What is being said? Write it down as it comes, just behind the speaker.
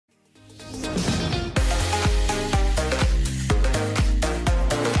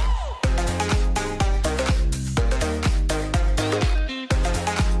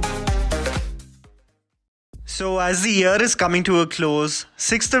as the year is coming to a close,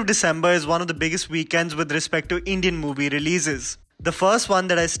 6th of December is one of the biggest weekends with respect to Indian movie releases. The first one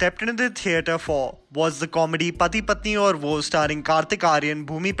that I stepped into the theatre for was the comedy Pati Patni aur Wo starring Kartik Aaryan,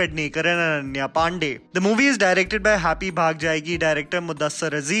 Bhumi Pednekar and Ananya Pandey. The movie is directed by Happy Bhag Jayegi director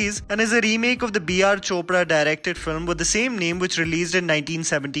Mudassar Aziz and is a remake of the B.R. Chopra directed film with the same name which released in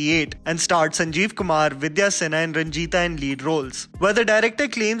 1978 and starred Sanjeev Kumar, Vidya Sinha and Ranjita in lead roles. While the director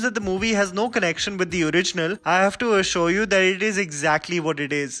claims that the movie has no connection with the original, I have to assure you that it is exactly what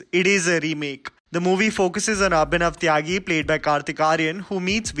it is. It is a remake. The movie focuses on Abhinav Tyagi, played by Kartik Aaryan, who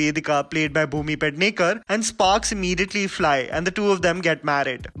meets Vedika, played by Bhumi Pednekar, and sparks immediately fly, and the two of them get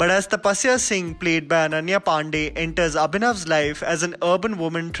married. But as Tapasya Singh, played by Ananya Pandey, enters Abhinav's life as an urban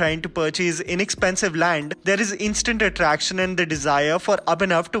woman trying to purchase inexpensive land, there is instant attraction and the desire for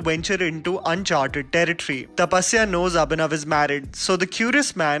Abhinav to venture into uncharted territory. Tapasya knows Abhinav is married, so the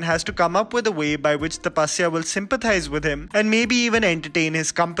curious man has to come up with a way by which Tapasya will sympathize with him and maybe even entertain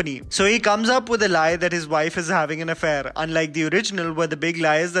his company. So he comes up with the lie that his wife is having an affair, unlike the original where the big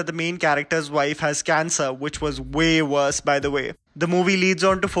lie is that the main character's wife has cancer, which was way worse by the way. The movie leads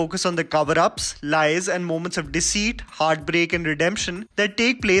on to focus on the cover-ups, lies and moments of deceit, heartbreak and redemption that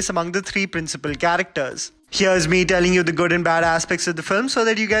take place among the three principal characters. Here's me telling you the good and bad aspects of the film so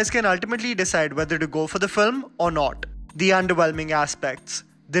that you guys can ultimately decide whether to go for the film or not. The underwhelming aspects.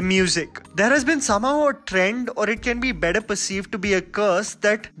 The music. There has been somehow a trend, or it can be better perceived to be a curse,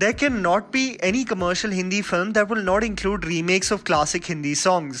 that there cannot be any commercial Hindi film that will not include remakes of classic Hindi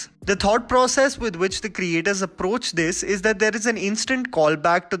songs. The thought process with which the creators approach this is that there is an instant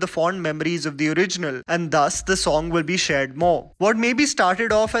callback to the fond memories of the original, and thus the song will be shared more. What maybe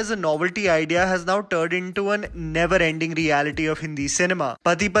started off as a novelty idea has now turned into an never-ending reality of Hindi cinema.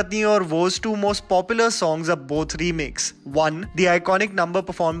 Pati Patni aur Wo's two most popular songs are both remakes. One, the iconic number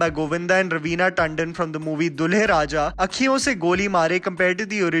performed by Govinda and Raveena Tandon from the movie Dulhe Raja, Akhiyon Se Goli Mare, compared to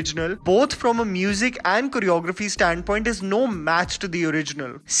the original, both from a music and choreography standpoint, is no match to the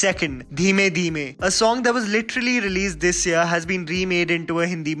original. Second, Dheeme Dheeme, a song that was literally released this year, has been remade into a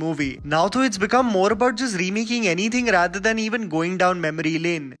Hindi movie. Now though it's become more about just remaking anything rather than even going down memory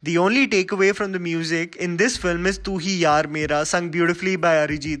lane. The only takeaway from the music in this film is Tu Hi Yaar Mera, sung beautifully by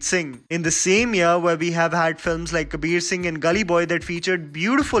Arijit Singh. In the same year where we have had films like Kabir Singh and Gully Boy that featured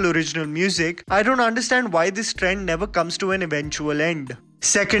beautiful original music, I don't understand why this trend never comes to an eventual end.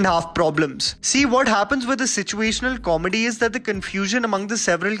 Second half problems. See, what happens with a situational comedy is that the confusion among the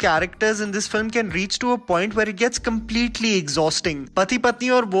several characters in this film can reach to a point where it gets completely exhausting. Pati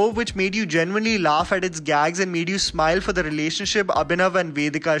Patni aur Wo, which made you genuinely laugh at its gags and made you smile for the relationship Abhinav and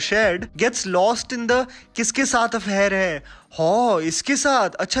Vedika shared, gets lost in the kiske saath affair hai, oh, iske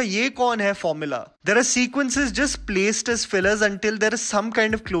saath, acha ye kaun hai formula. There are sequences just placed as fillers until there is some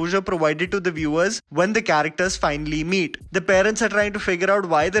kind of closure provided to the viewers when the characters finally meet. The parents are trying to figure out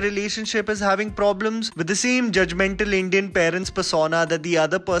why the relationship is having problems with the same judgmental Indian parents persona that the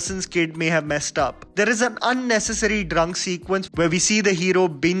other person's kid may have messed up. There is an unnecessary drunk sequence where we see the hero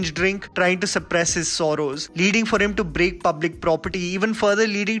binge drink, trying to suppress his sorrows, leading for him to break public property, even further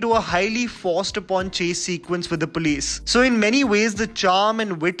leading to a highly forced upon chase sequence with the police. So in many ways, the charm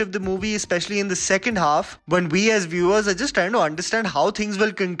and wit of the movie, especially in the second half, when we as viewers are just trying to understand how things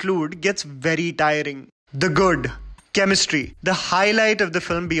will conclude, gets very tiring. The good. Chemistry. The highlight of the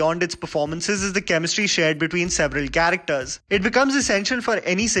film beyond its performances is the chemistry shared between several characters. It becomes essential for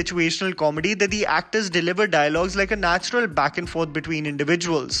any situational comedy that the actors deliver dialogues like a natural back and forth between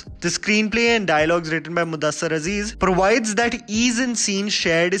individuals. The screenplay and dialogues written by Mudassar Aziz provides that ease in scenes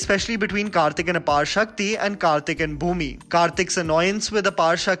shared, especially between Kartik and Apar Shakti and Kartik and Bhumi. Kartik's annoyance with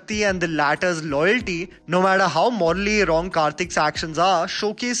Apar Shakti and the latter's loyalty, no matter how morally wrong Kartik's actions are,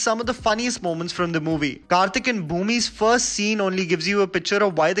 showcase some of the funniest moments from the movie. Kartik and Bhumi's first scene only gives you a picture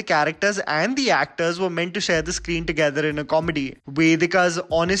of why the characters and the actors were meant to share the screen together in a comedy. Vedika's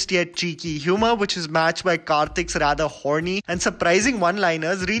honest yet cheeky humor, which is matched by Kartik's rather horny and surprising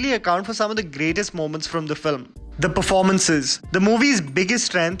one-liners, really account for some of the greatest moments from the film. The performances. The movie's biggest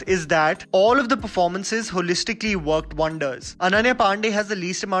strength is that all of the performances holistically worked wonders. Ananya Pandey has the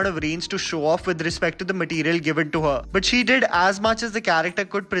least amount of range to show off with respect to the material given to her, but she did as much as the character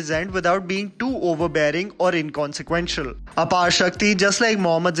could present without being too overbearing or inconsequential. Apar Shakti, just like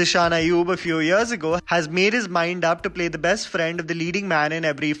Mohammad Zishan Ayub a few years ago, has made his mind up to play the best friend of the leading man in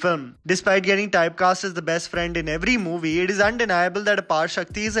every film. Despite getting typecast as the best friend in every movie, it is undeniable that Apar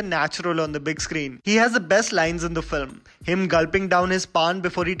Shakti is a natural on the big screen. He has the best lines in in the film. Him gulping down his pan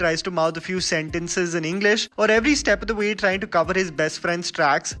before he tries to mouth a few sentences in English, or every step of the way trying to cover his best friend's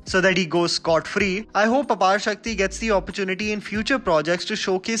tracks so that he goes scot-free. I hope Apar Shakti gets the opportunity in future projects to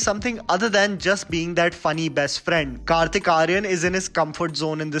showcase something other than just being that funny best friend. Kartik Aaryan is in his comfort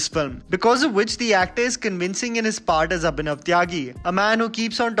zone in this film, because of which the actor is convincing in his part as Abhinav Tyagi, a man who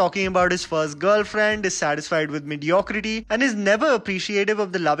keeps on talking about his first girlfriend, is satisfied with mediocrity, and is never appreciative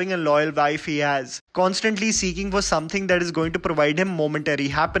of the loving and loyal wife he has, constantly seeking for something that is going to provide him momentary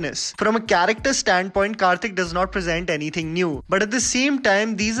happiness. From a character standpoint, Kartik does not present anything new, but at the same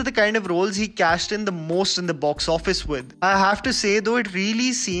time, these are the kind of roles he cashed in the most in the box office with. I have to say though, it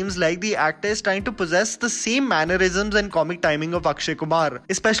really seems like the actor is trying to possess the same mannerisms and comic timing of Akshay Kumar,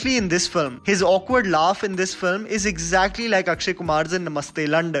 especially in this film. His awkward laugh in this film is exactly like Akshay Kumar's in Namaste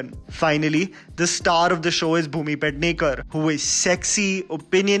London. Finally, the star of the show is Bhumi Pednekar, who is sexy,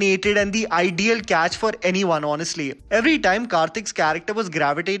 opinionated, and the ideal catch for anyone, honestly. Every time Kartik's character was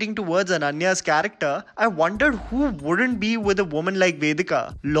gravitating towards Ananya's character, I wondered who wouldn't be with a woman like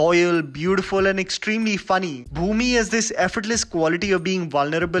Vedika. Loyal, beautiful, and extremely funny. Bhumi has this effortless quality of being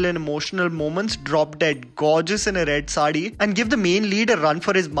vulnerable in emotional moments, drop dead gorgeous in a red sari, and give the main lead a run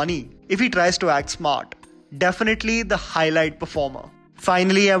for his money if he tries to act smart. Definitely the highlight performer.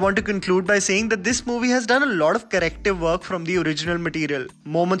 Finally, I want to conclude by saying that this movie has done a lot of corrective work from the original material.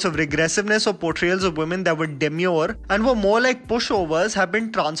 Moments of regressiveness or portrayals of women that were demure and were more like pushovers have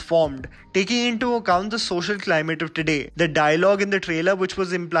been transformed, taking into account the social climate of today. The dialogue in the trailer which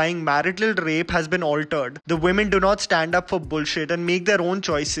was implying marital rape has been altered. The women do not stand up for bullshit and make their own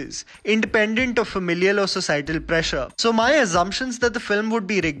choices, independent of familial or societal pressure. So my assumptions that the film would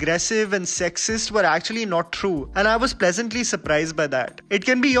be regressive and sexist were actually not true, and I was pleasantly surprised by that. It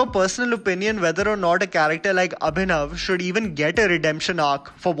can be your personal opinion whether or not a character like Abhinav should even get a redemption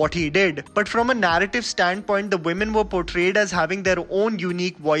arc for what he did, but from a narrative standpoint, the women were portrayed as having their own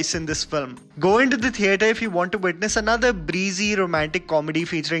unique voice in this film. Go into the theatre if you want to witness another breezy romantic comedy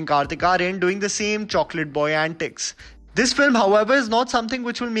featuring Kartik Aaryan doing the same chocolate boy antics. This film, however, is not something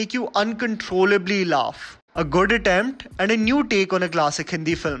which will make you uncontrollably laugh. A good attempt and a new take on a classic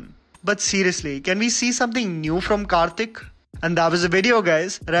Hindi film. But seriously, can we see something new from Kartik? And that was the video,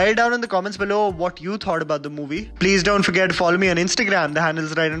 guys. Write down in the comments below what you thought about the movie. Please don't forget to follow me on Instagram. The handle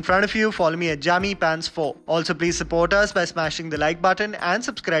is right in front of you. Follow me at JammyPants4. Also, please support us by smashing the like button and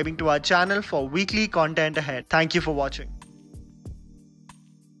subscribing to our channel for weekly content ahead. Thank you for watching.